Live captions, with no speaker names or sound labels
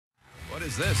What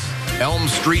is this? Elm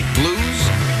Street Blues?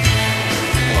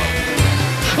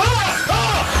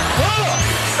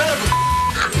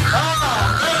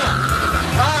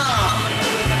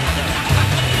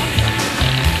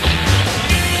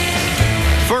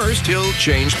 First, he'll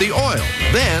change the oil.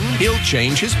 Then, he'll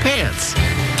change his pants.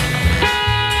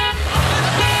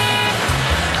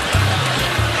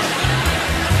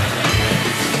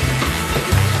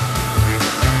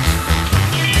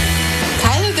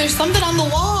 Tyler, there's something on the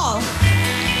wall.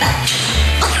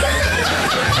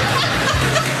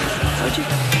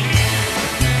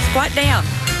 Squat down.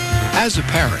 As a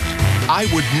parent, I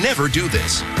would never do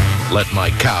this. Let my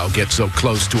cow get so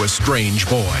close to a strange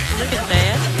boy. Look at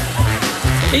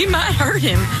that. He might hurt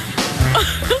him.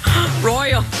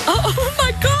 Royal. Oh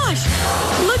my gosh.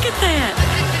 Look at that.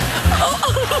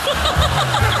 Oh.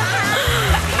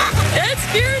 That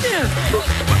scared him.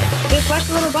 Just watch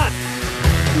the little box.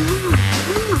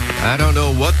 I don't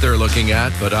know what they're looking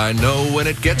at, but I know when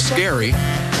it gets scary.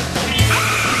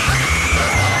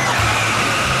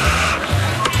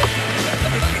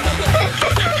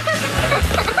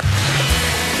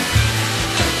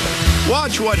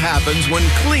 Watch what happens when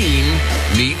clean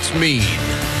meets mean.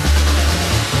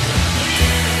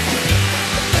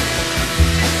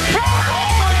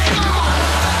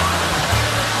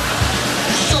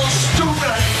 So stupid,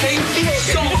 I hate you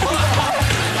so much.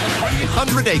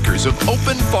 100 acres of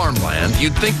open farmland,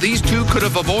 you'd think these two could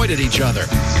have avoided each other.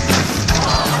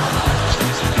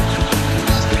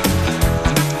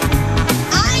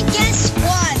 I just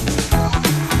won.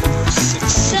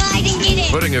 So I didn't get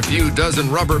it. Putting a few dozen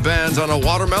rubber bands on a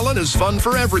watermelon is fun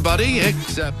for everybody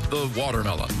except the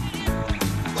watermelon.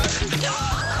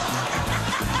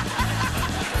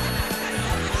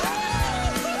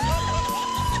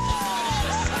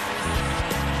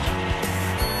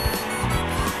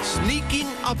 Sneaking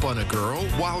up on a girl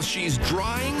while she's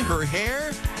drying her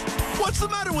hair? What's the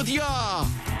matter with ya?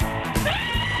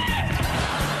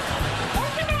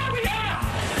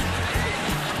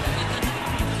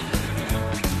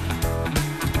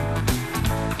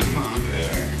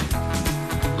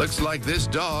 Looks like this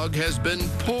dog has been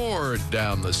poured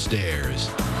down the stairs.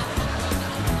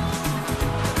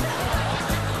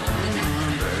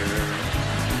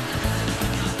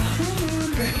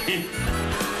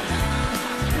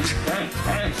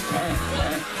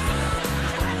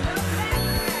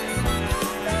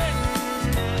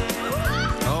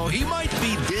 Oh, he might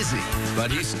be dizzy, but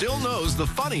he still knows the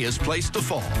funniest place to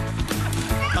fall.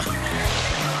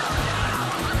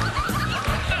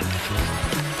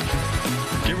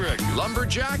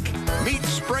 Lumberjack meets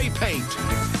spray paint.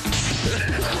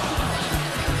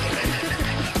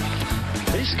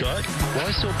 Hey, Scott,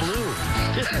 why so blue?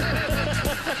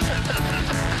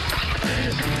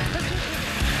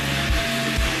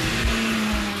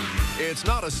 It's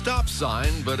not a stop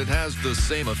sign, but it has the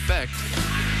same effect.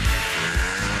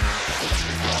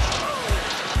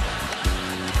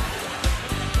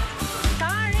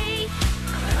 Sorry.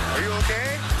 Are you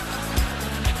okay?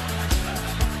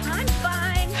 I'm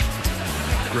fine.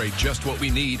 Great, just what we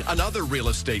need. Another real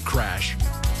estate crash.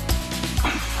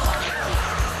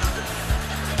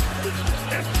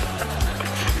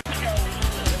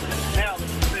 Now,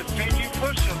 can you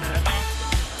push him?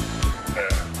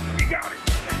 You got it.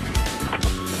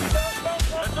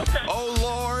 Oh,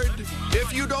 Lord,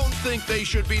 if you don't think they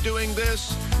should be doing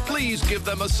this, please give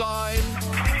them a sign.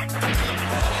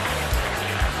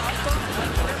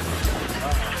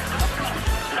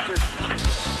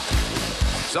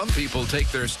 Some people take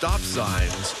their stop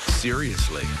signs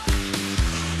seriously.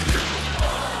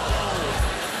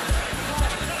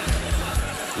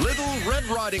 Little Red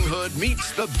Riding Hood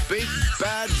meets the big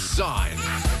bad sign.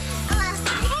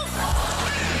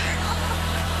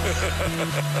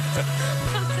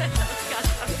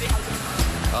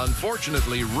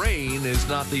 Unfortunately, rain is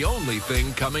not the only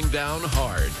thing coming down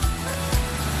hard.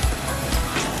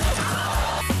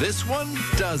 This one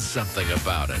does something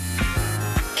about it.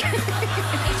 Just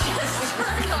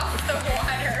turn off the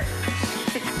water.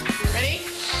 Ready?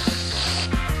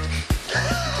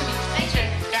 Thanks,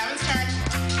 Gavin's turn.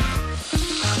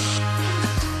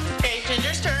 Okay,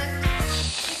 Ginger's turn.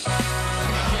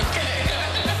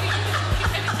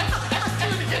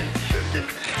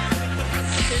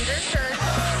 Ginger's turn.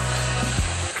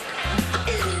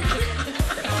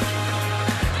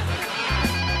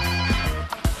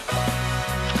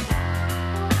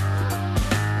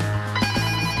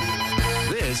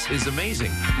 This is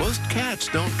amazing. Most cats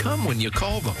don't come when you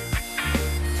call them.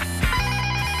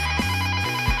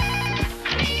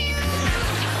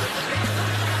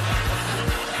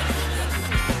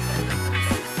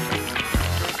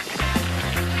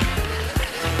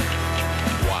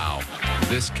 Wow.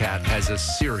 This cat has a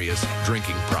serious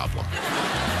drinking problem.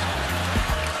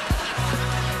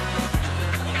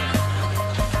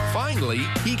 Finally,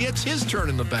 he gets his turn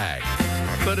in the bag,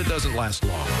 but it doesn't last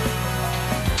long.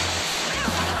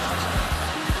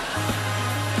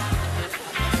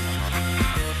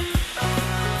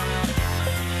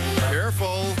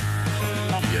 Careful.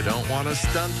 You don't want to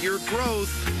stunt your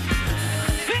growth.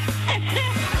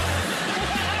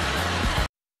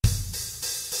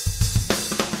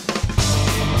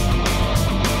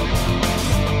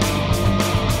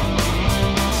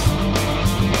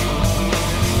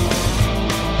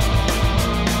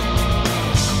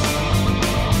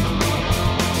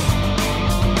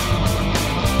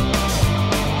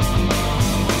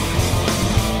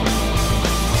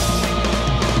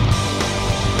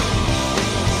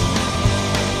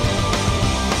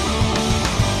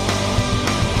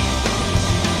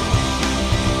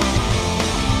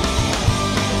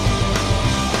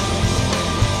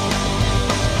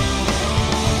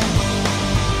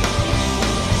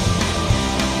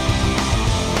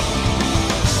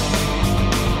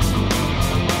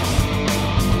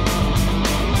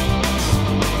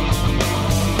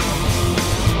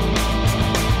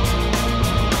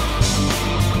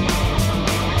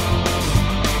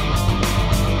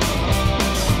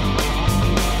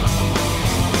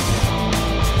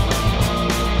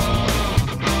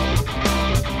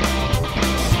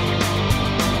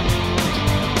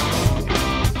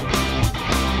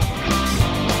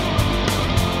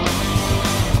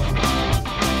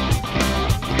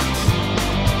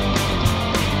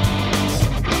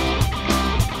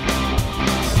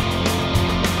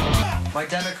 My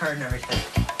debit card and everything.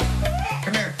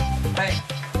 Come here. Hey,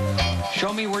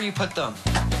 show me where you put them.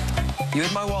 You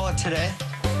had my wallet today.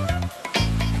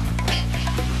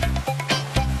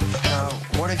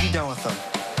 What have you done with them?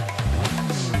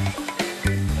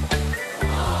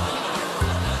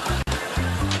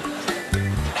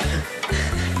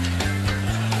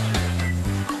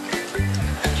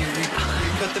 you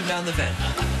put them down the vent.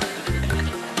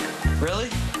 Really?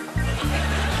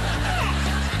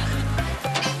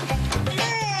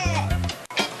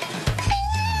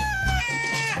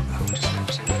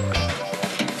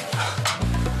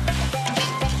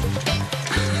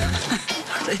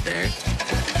 There.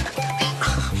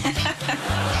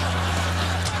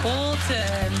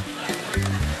 Bolton.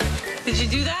 Did you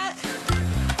do that?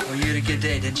 Well, you had a good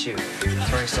day, didn't you?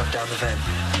 Throwing stuff down the vent.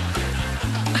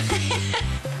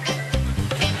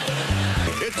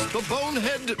 It's the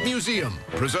Bonehead Museum,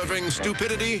 preserving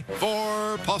stupidity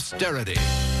for posterity.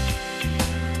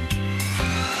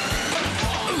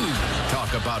 Ooh,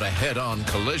 talk about a head-on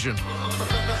collision.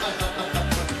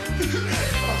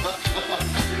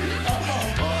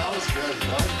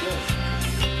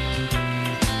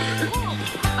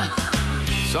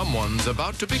 Someone's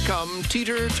about to become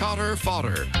teeter-totter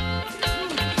fodder.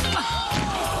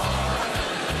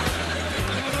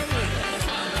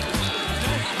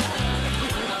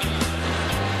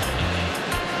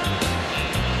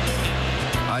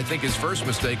 I think his first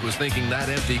mistake was thinking that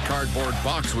empty cardboard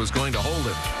box was going to hold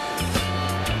him.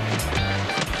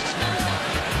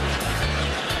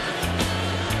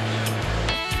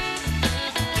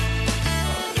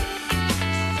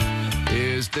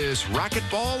 Is this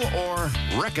racquetball or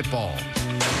racquetball?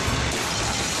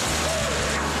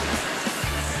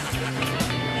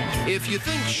 If you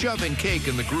think shoving cake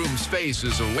in the groom's face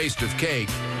is a waste of cake,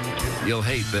 you'll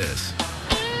hate this.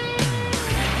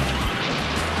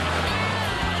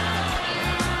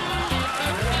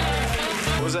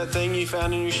 What was that thing you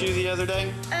found in your shoe the other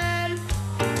day? A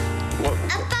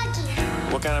buggy.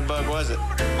 What kind of bug was it?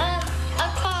 A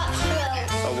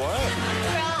cockroach. A what?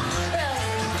 Cockroach.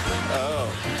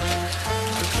 Oh.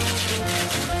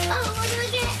 Oh, what do we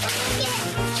get? What do we get?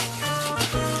 What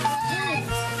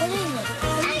is it?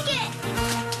 I get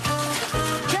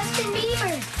Justin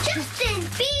Bieber. Justin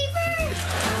Bieber.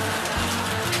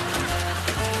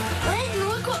 Landon,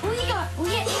 look what we got. We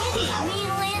get Andy. Me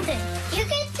and Landon. You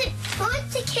get to want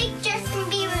to kick Justin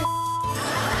Bieber.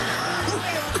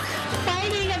 Why are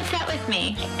you getting upset with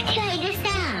me? Because I just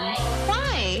am.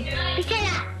 Why? Because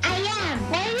I am.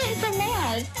 Why are you getting so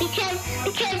mad? Because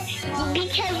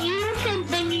you can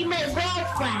be my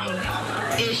girlfriend.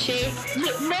 Is she?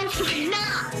 No, she's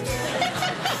not.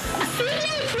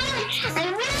 Seriously, and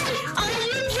why are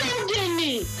you judging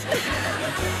me?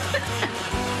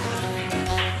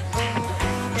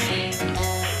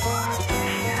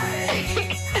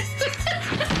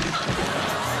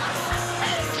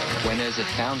 When there's a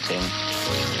fountain,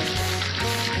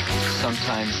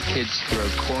 sometimes kids throw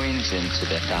coins into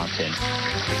the fountain,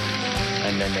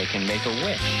 and then they can make a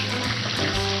wish.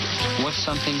 What's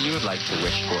something you would like to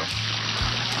wish for?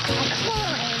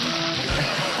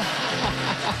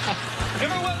 Give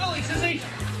her one Lily, Sissy.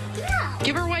 No.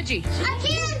 Give her a wedgie. I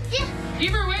can't.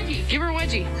 Give her a wedgie. Give her a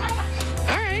wedgie.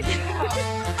 All right.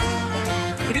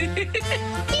 You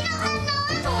don't have no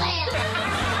underwear.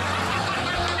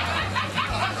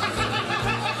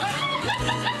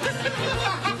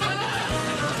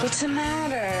 What's the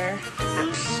matter?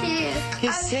 I'm sick.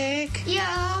 You sick?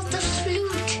 Yeah, the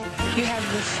flute. You have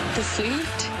the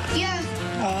flute? Yeah.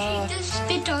 Oh. She just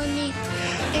spit on me.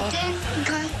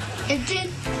 And then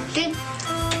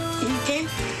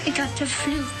I got the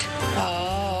flute.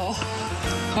 Oh.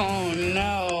 Oh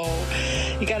no.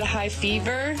 You got a high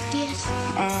fever? Yes.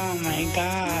 Oh my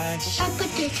gosh. I put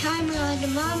the timer on the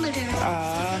thermometer.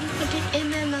 Put it in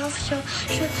my mouth so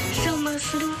my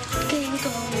flute can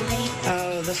go away.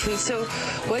 Oh, the flute. So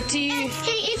what do you...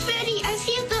 Hey, it's ready. I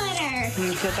feel better.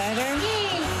 You feel better?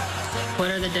 Yay. What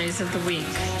are the days of the week?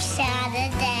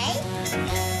 Saturday.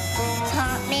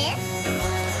 Hot man.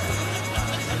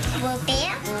 Whoopie.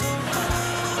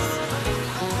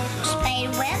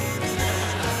 Spider web.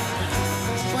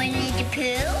 Winnie the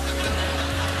Pooh.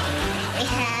 We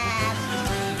have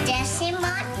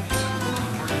Decimont.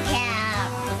 We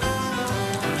have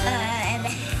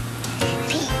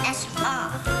PSR.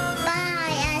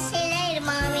 Bye. I'll see you later,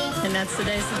 Mommy. And that's the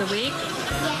days of the week?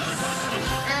 Yes.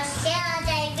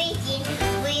 Saturday weekend.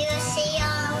 We will see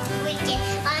y'all weekend.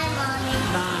 Bye, Mommy.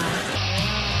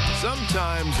 Bye.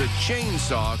 Sometimes a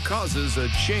chainsaw causes a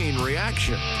chain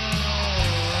reaction.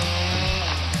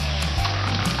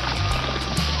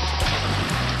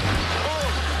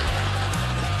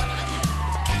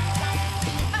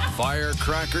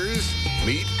 Firecrackers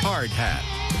meet hard hat.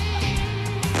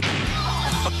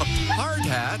 Hard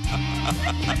hat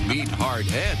meet hard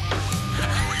head.